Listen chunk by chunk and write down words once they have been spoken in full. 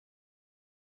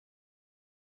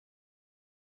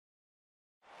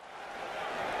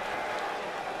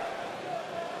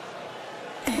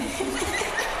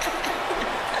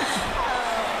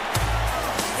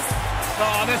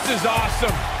Oh, this is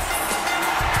awesome.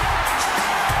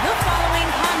 The following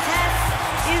contest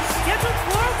is scheduled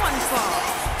for one fall.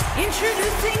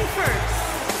 Introducing first,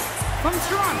 from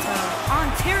Toronto,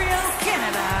 Ontario,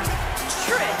 Canada,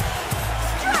 Trish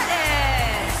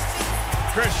Stratus.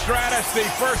 Trish Stratus, the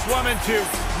first woman to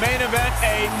main event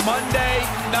a Monday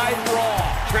Night Raw.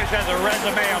 Trish has a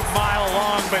resume a mile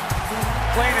long, but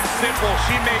plain and simple,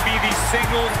 she may be the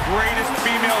single greatest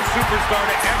female superstar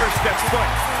to ever step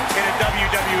foot in a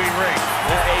WWE ring.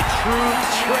 A true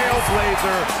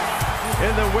trailblazer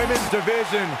in the women's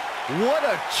division. What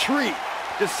a treat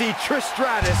to see Trish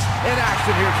Stratus in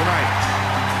action here tonight.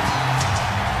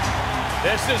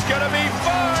 This is gonna be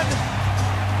fun.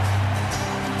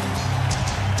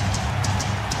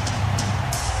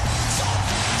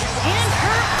 And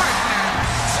her partner,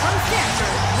 from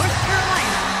Stanford, North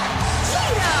Carolina,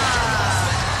 Lita.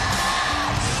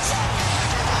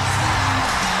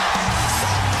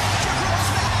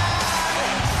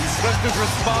 Just as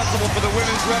responsible for the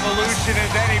women's revolution as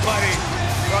anybody.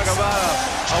 Talk about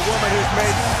a woman who's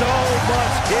made so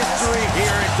much history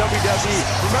here in WWE.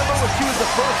 Remember when she was the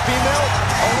first female,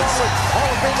 along with Hall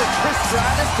of Famer Trish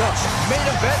Stratus, to main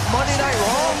event Monday Night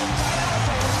Raw?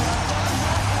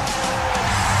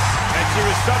 And she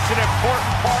was such an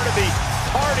important part of the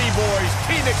Hardy Boys,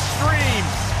 Team Extreme.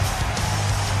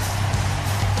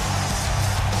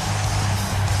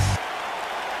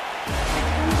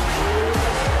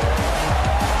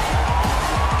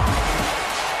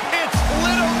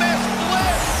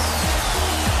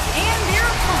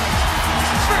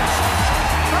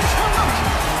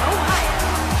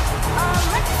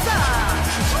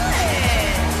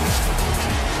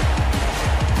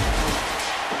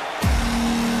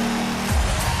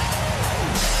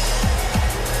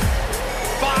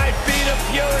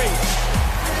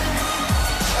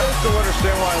 I don't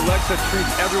understand why Alexa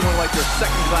treats everyone like they're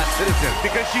second-class citizens.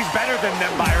 Because she's better than them,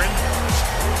 Byron.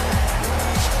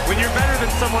 When you're better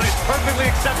than someone, it's perfectly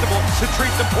acceptable to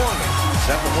treat them poorly. Is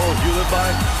that the morals you live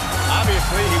by?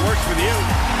 Obviously, he works with you.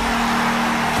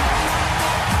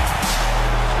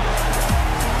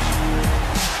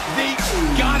 The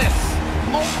goddess,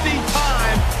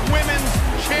 multi-time women's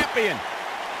champion.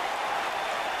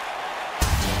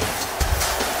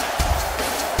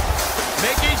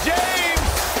 Mickie James.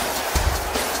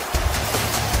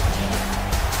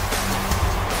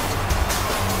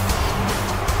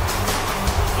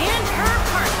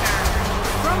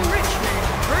 From Richmond,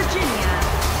 Virginia,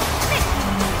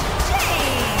 Mickie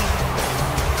James.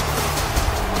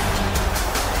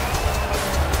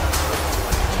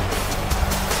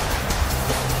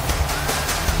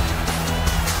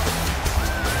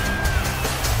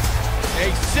 A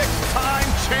six-time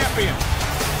champion.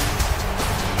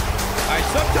 I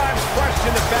sometimes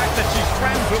question the fact that she's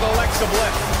friends with Alexa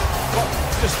Bliss. But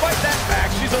despite that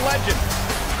fact, she's a legend.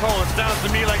 Cole, it sounds to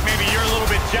me like maybe you're a little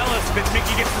bit jealous that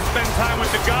Mickie gets to spend time with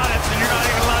the goddess and you're not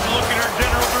even allowed to look in her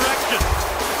general direction.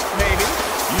 Maybe.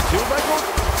 You too, Michael?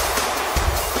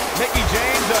 Mickie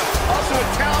James, also a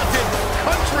talented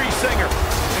country singer.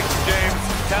 Mickie James,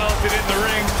 talented in the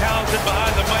ring, talented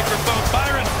behind the microphone.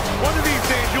 Byron, one of these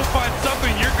days you'll find something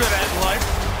you're good at in life.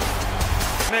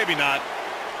 Maybe not.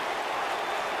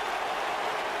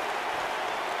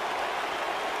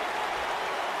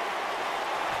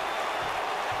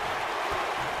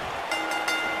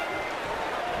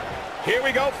 Here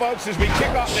we go, folks, as we kick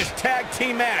off this tag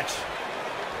team match.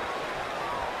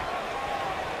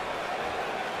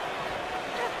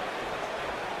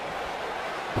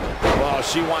 Well,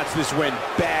 she wants this win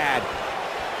bad.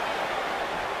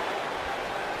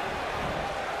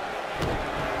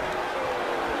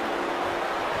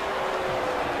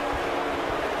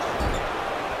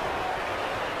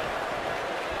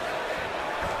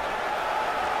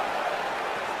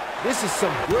 This is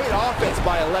some great offense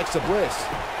by Alexa Bliss.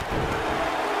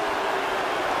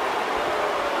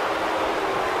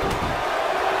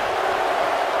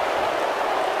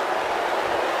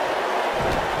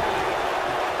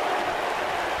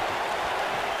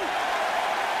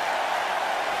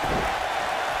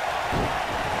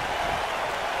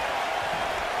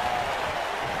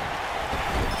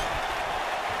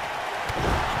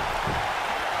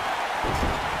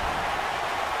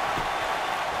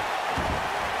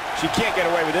 She can't get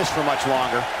away with this for much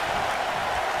longer.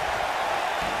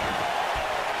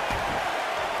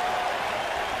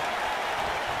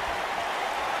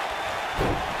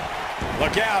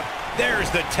 Look out,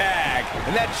 there's the tag.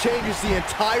 And that changes the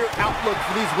entire outlook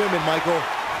for these women, Michael.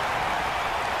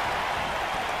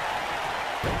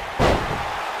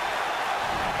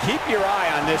 Keep your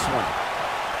eye on this one.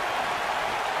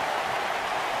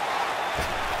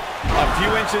 A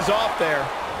few inches off there.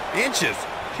 Inches?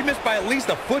 She missed by at least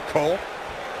a foot, Cole.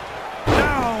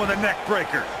 Down with a neck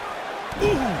breaker.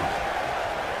 Ooh.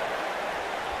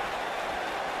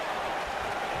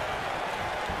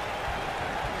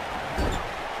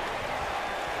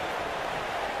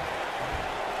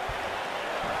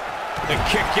 The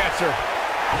kick gets her.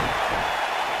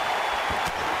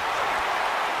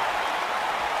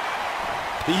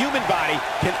 The human body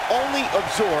can only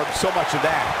absorb so much of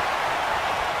that.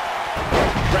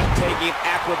 Breathtaking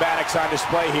acrobatics on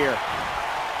display here.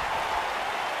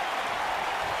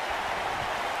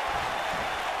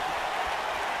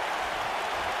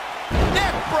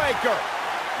 Neck breaker.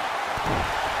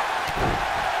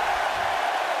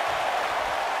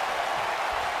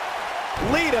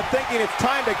 Lita thinking it's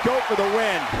time to go for the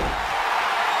win.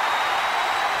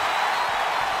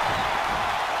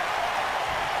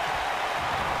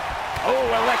 Oh,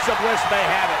 Alexa Bliss may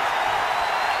have it.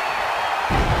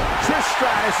 Trish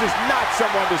Stratus is not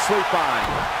someone to sleep on.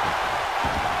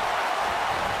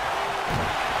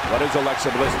 What does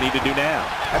Alexa Bliss need to do now?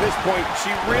 At this point,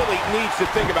 she really needs to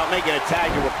think about making a tag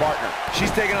to her partner.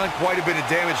 She's taking on quite a bit of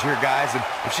damage here, guys, and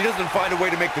if she doesn't find a way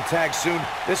to make the tag soon,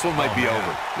 this one might be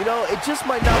over. You know, it just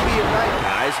might not be a night,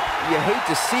 guys. You hate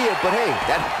to see it, but hey,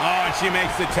 that... Oh, and she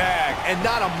makes the tag. And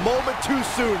not a moment too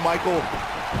soon, Michael.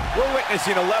 We're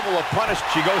witnessing a level of punishment.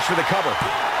 She goes for the cover.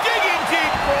 Digging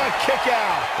deep for a kick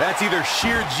out. That's either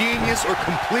sheer genius or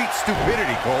complete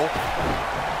stupidity, Cole.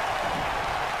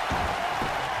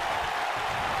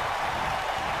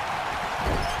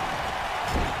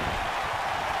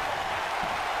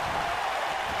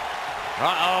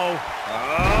 Uh-oh.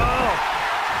 Oh.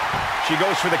 She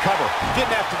goes for the cover.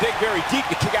 Didn't have to dig very deep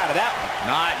to kick out of that one.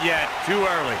 Not yet. Too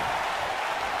early.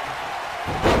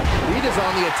 Lita's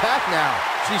on the attack now.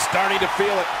 She's starting to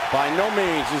feel it. By no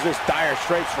means is this dire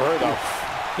straits for her, though.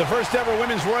 The first ever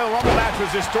Women's Royal Rumble match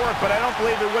was historic, but I don't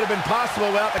believe it would have been possible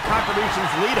without the contributions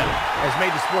Lita has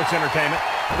made to sports entertainment.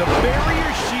 The barrier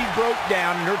she broke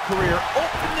down in her career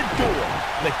opened the door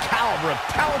to the caliber of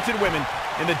talented women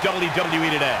in the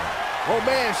WWE today. Oh,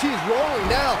 man, she's rolling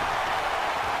now.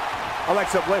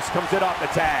 Alexa Bliss comes in off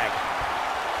the tag.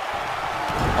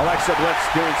 Alexa Bliss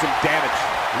doing some damage.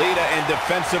 Lita in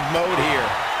defensive mode here.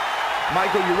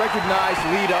 Michael, you recognize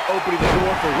Lita opening the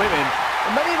door for women.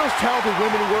 And many of those talented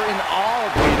women were in awe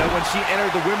of Lita when she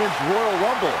entered the Women's Royal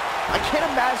Rumble. I can't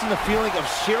imagine the feeling of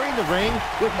sharing the ring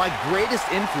with my greatest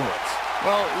influence.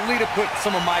 Well, Lita put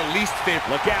some of my least favorite.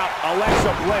 Look out,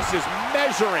 Alexa Bliss is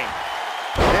measuring.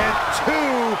 And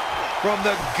two from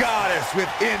the goddess with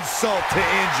insult to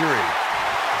injury.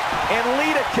 And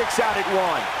Lita kicks out at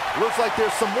one. Looks like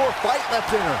there's some more fight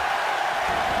left in her.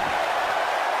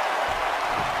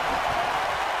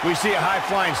 We see a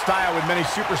high-flying style with many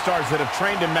superstars that have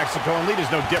trained in Mexico, and Lita's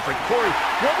no different. Corey,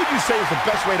 what would you say is the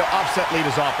best way to offset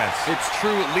Lita's offense? It's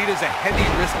true, Lita's a heavy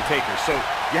risk taker, so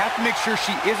you have to make sure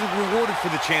she isn't rewarded for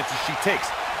the chances she takes.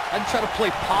 I'd try to play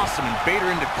possum and bait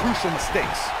her into crucial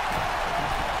mistakes.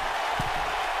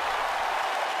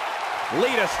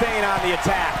 Lita staying on the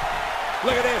attack.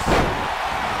 Look at this.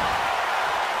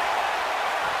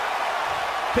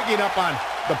 Picking up on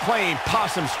the playing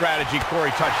possum strategy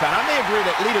Corey touched on. I may agree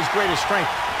that Lita's greatest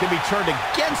strength can be turned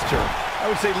against her.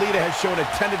 I would say Lita has shown a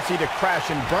tendency to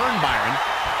crash and burn, Byron.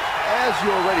 As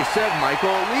you already said,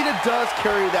 Michael, Lita does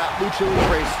carry that lucha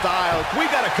libre style. We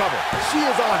got a cover. She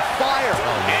is on fire.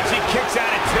 And she kicks out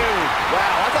at two.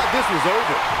 Wow, I thought this was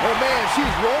over. Oh, man,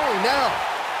 she's rolling now.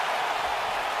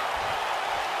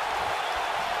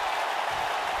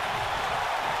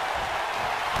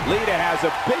 Lita has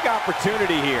a big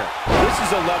opportunity here. This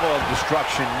is a level of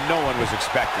destruction no one was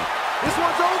expecting. This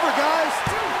one's over, guys.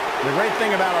 The great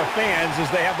thing about our fans is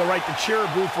they have the right to cheer or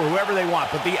boo for whoever they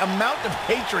want, but the amount of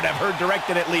hatred I've heard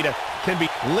directed at Lita can be...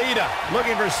 Lita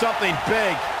looking for something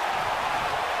big.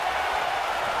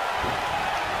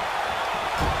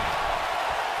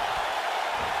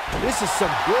 This is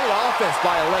some great offense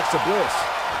by Alexa Bliss.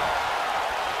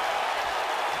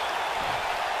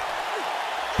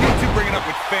 Bringing up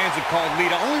with fans have called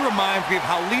Lita only reminds me of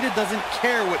how Lita doesn't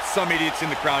care what some idiots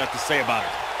in the crowd have to say about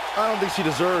her. I don't think she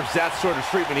deserves that sort of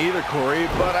treatment either, Corey,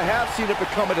 but I have seen it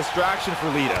become a distraction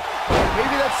for Lita.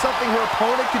 Maybe that's something her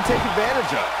opponent can take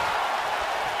advantage of.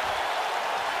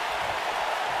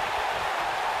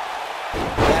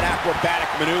 That acrobatic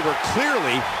maneuver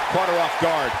clearly caught her off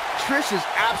guard. Trish is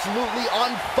absolutely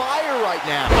on fire right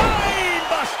now.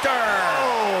 Buster!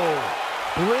 Oh!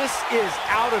 Bliss is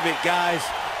out of it, guys.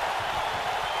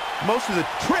 Most of the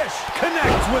Trish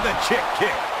connects with a chick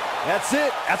kick. That's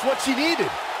it. That's what she needed.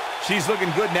 She's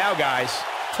looking good now, guys.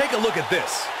 Take a look at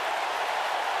this.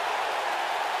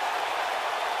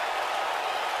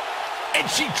 And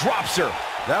she drops her.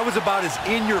 That was about as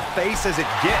in-your-face as it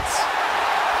gets.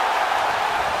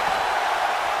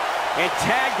 And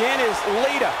tagged in is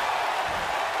Lita.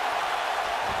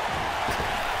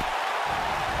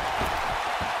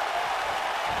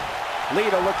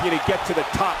 Lita looking to get to the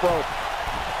top rope.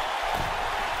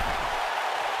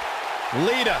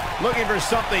 Lita looking for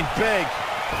something big.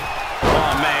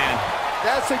 Oh, man.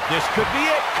 This could be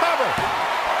it. Cover.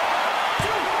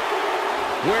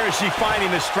 Where is she finding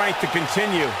the strength to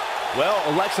continue? Well,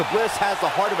 Alexa Bliss has the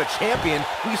heart of a champion.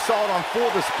 We saw it on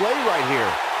full display right here.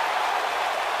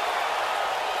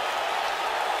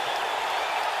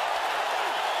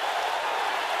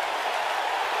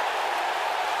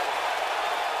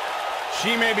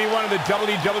 She may be one of the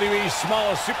WWE's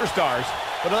smallest superstars,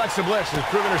 but Alexa Bliss has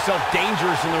proven herself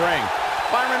dangerous in the ring.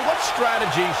 Byron, what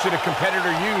strategy should a competitor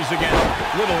use against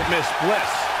Little Miss Bliss?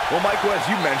 Well, Michael, as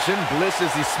you mentioned, Bliss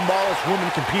is the smallest woman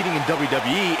competing in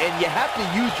WWE, and you have to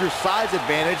use your size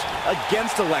advantage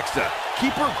against Alexa.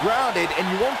 Keep her grounded, and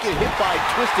you won't get hit by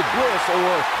Twisted Bliss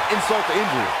or insult to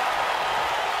injury.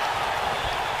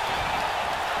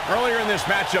 Earlier in this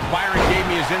matchup, Byron gave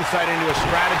me his insight into a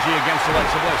strategy against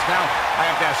Alexa Bliss. Now, I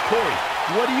have to ask Corey,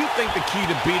 what do you think the key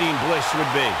to beating Bliss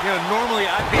would be? You know, normally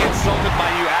I'd be insulted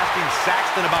by you asking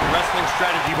Saxton about wrestling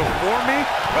strategy before me,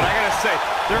 but I gotta say,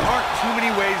 there aren't too many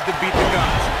ways to beat the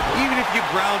Goddess. Even if you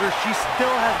ground her, she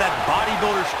still has that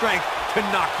bodybuilder strength to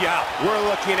knock you out. We're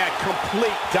looking at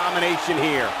complete domination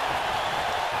here.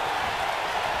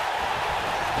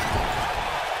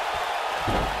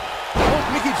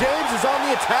 Mickie James is on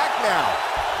the attack now.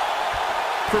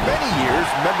 For many years,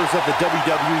 members of the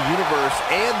WWE Universe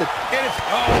and the... And it's,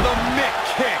 oh, the Mick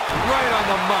kick, right on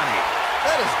the money.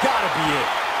 That has got to be it.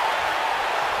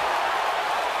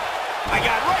 I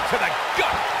got right to the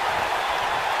gut.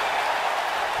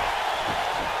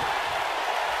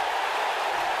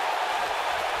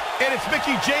 And it's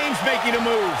Mickie James making a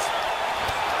move.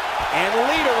 And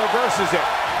Lita reverses it.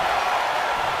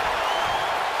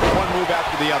 One move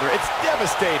after the other. It's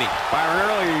devastating. Byron,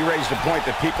 earlier you raised a point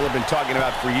that people have been talking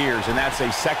about for years, and that's a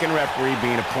second referee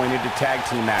being appointed to tag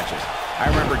team matches. I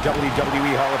remember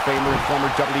WWE Hall of Famer and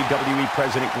former WWE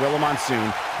President Gorilla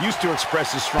Monsoon used to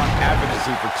express his strong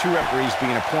advocacy for two referees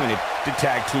being appointed to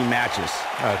tag team matches.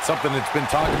 It's something that's been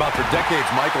talked about for decades,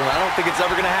 Michael, and I don't think it's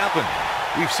ever going to happen.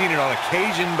 We've seen it on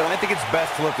occasion, but I think it's best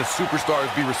to let the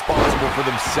superstars be responsible for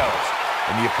themselves.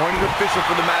 And the appointed official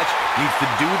for the match needs to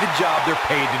do the job they're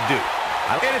paid to do.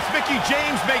 And it's Mickie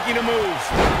James making a move.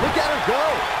 Look at her go.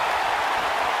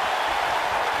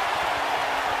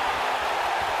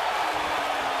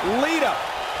 Lita.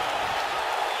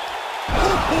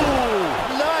 Ooh,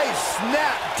 nice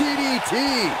snap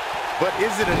DDT. But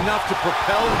is it enough to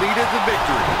propel Lita to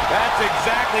victory? That's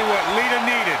exactly what Lita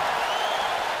needed.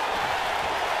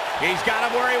 He's got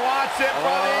him where he wants it,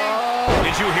 buddy.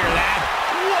 Did you hear that?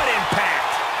 What impact!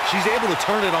 She's able to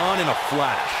turn it on in a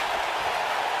flash.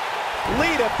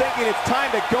 Lita thinking it's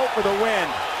time to go for the win.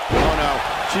 Oh no,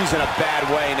 she's in a bad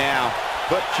way now.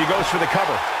 But she goes for the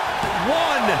cover. 1,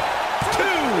 2.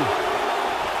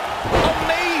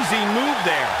 Amazing move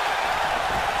there.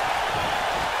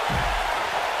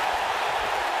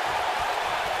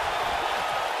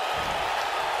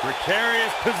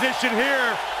 Precarious position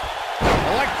here.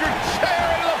 Electric chair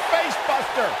into the face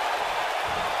buster.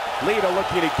 Lita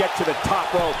looking to get to the top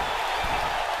rope.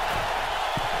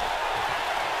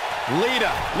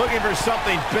 Lita looking for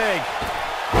something big.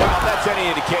 Well, if that's any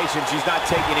indication, she's not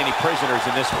taking any prisoners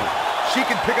in this one. She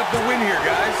can pick up the win here,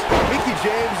 guys. Mickie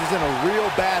James is in a real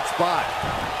bad spot.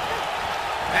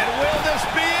 And will this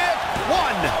be it?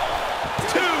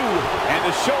 1, 2. And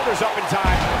the shoulder's up in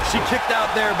time. She kicked out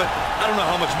there, but I don't know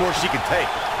how much more she can take.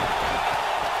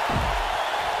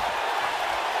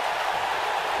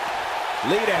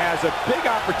 Lita has a big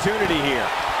opportunity here.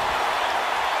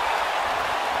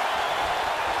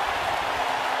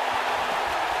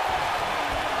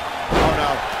 Oh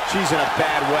no, she's in a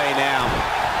bad way now.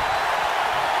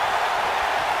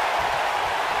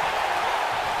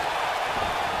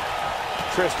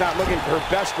 Trish not looking for her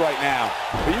best right now,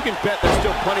 but you can bet there's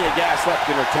still plenty of gas left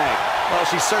in her tank. Well,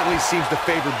 she certainly seems to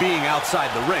favor being outside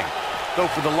the ring.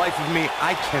 Though for the life of me,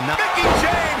 I cannot... Mickie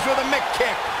James with a Mick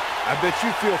kick. I bet you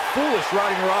feel foolish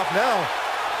riding her off now.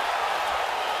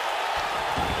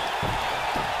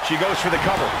 She goes for the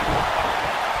cover.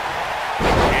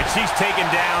 And she's taken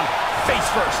down face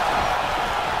first.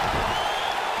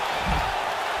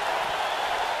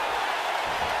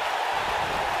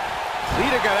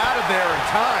 Lita got out of there in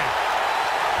time.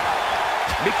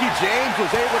 Mickie James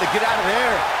was able to get out of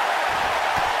there.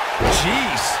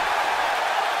 Jeez.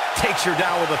 Takes her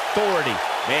down with authority.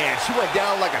 Man, she went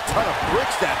down like a ton of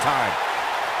bricks that time.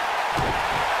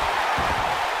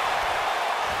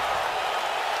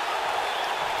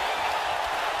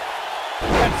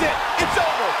 That's it. It's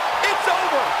over. It's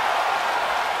over.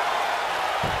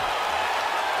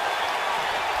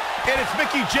 And it's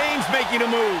Mickie James making a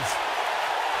move.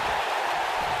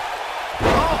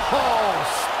 Oh,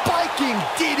 spiking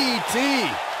DDT.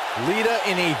 Lita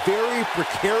in a very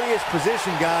precarious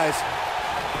position, guys.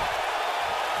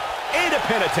 And a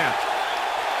pin attempt.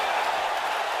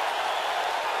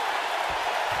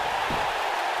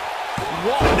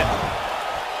 One.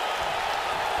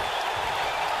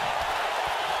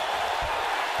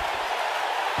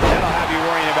 That'll have you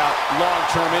worrying about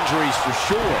long-term injuries for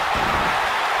sure.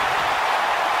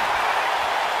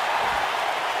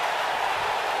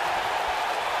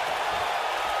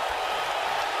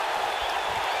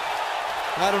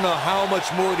 I don't know how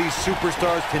much more these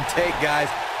superstars can take, guys.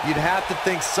 You'd have to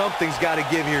think something's got to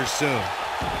give here soon.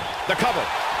 The cover. 1,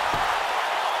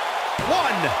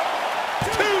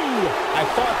 2. I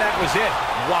thought that was it.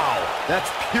 Wow. That's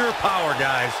pure power,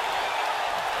 guys.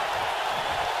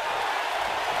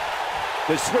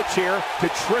 The switch here to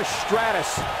Trish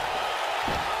Stratus.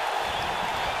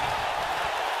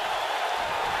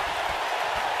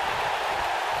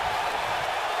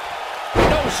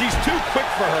 No, she's too quick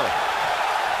for her.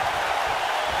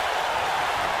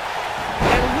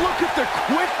 Look at the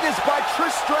quickness by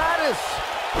Trish Stratus.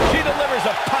 She delivers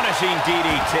a punishing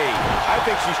DDT. I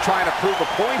think she's trying to prove a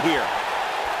point here.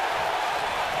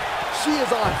 She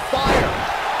is on fire.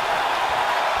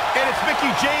 And it's Mickie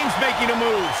James making a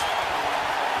move.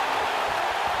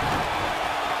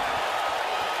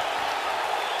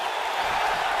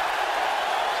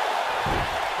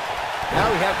 Now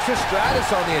we have Trish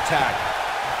Stratus on the attack.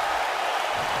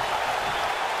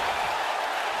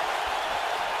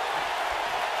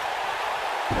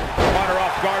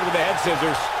 Guard with the head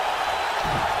scissors.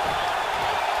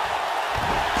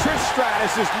 Trish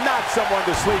Stratus is not someone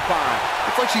to sleep on.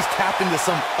 It's like she's tapped into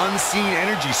some unseen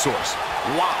energy source.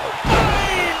 Wow.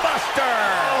 Buster!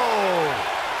 Oh,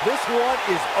 this one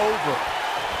is over.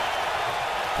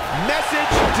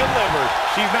 Message delivered.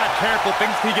 She's not careful.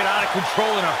 Things can get out of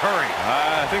control in a hurry.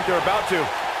 I think they're about to.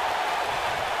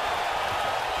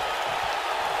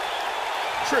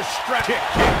 Trish Stratus. Kick.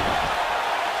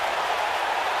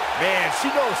 Man, she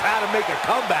knows how to make a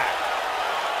comeback.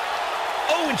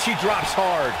 Oh, and she drops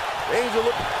hard. Angel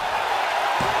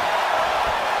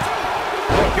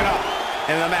broken up,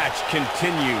 and the match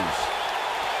continues.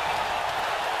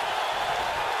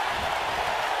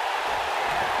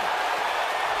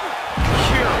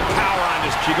 Pure power on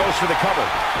this. She goes for the cover.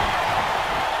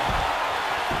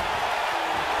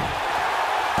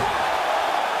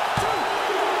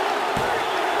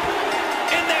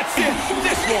 And that's it.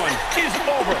 This one is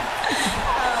over.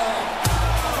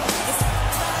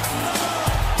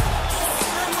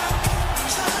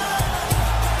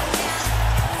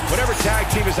 Whatever tag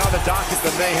team is on the docket,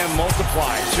 the mayhem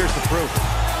multiplies. Here's the proof.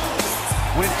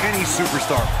 When any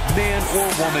superstar, man or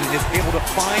woman, is able to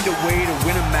find a way to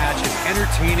win a match as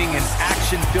entertaining and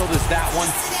action-filled as that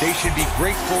one, they should be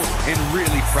grateful and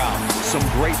really proud. Some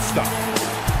great stuff.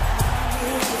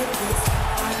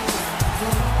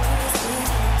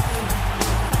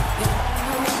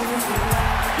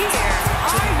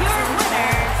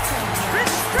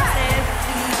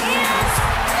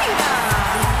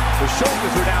 The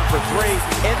shoulders are down for 3,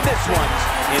 and this one's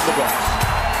in the books.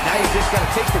 Now you just got to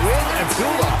take the win and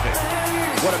build off it.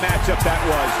 What a matchup that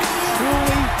was.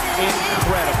 Truly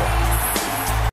incredible.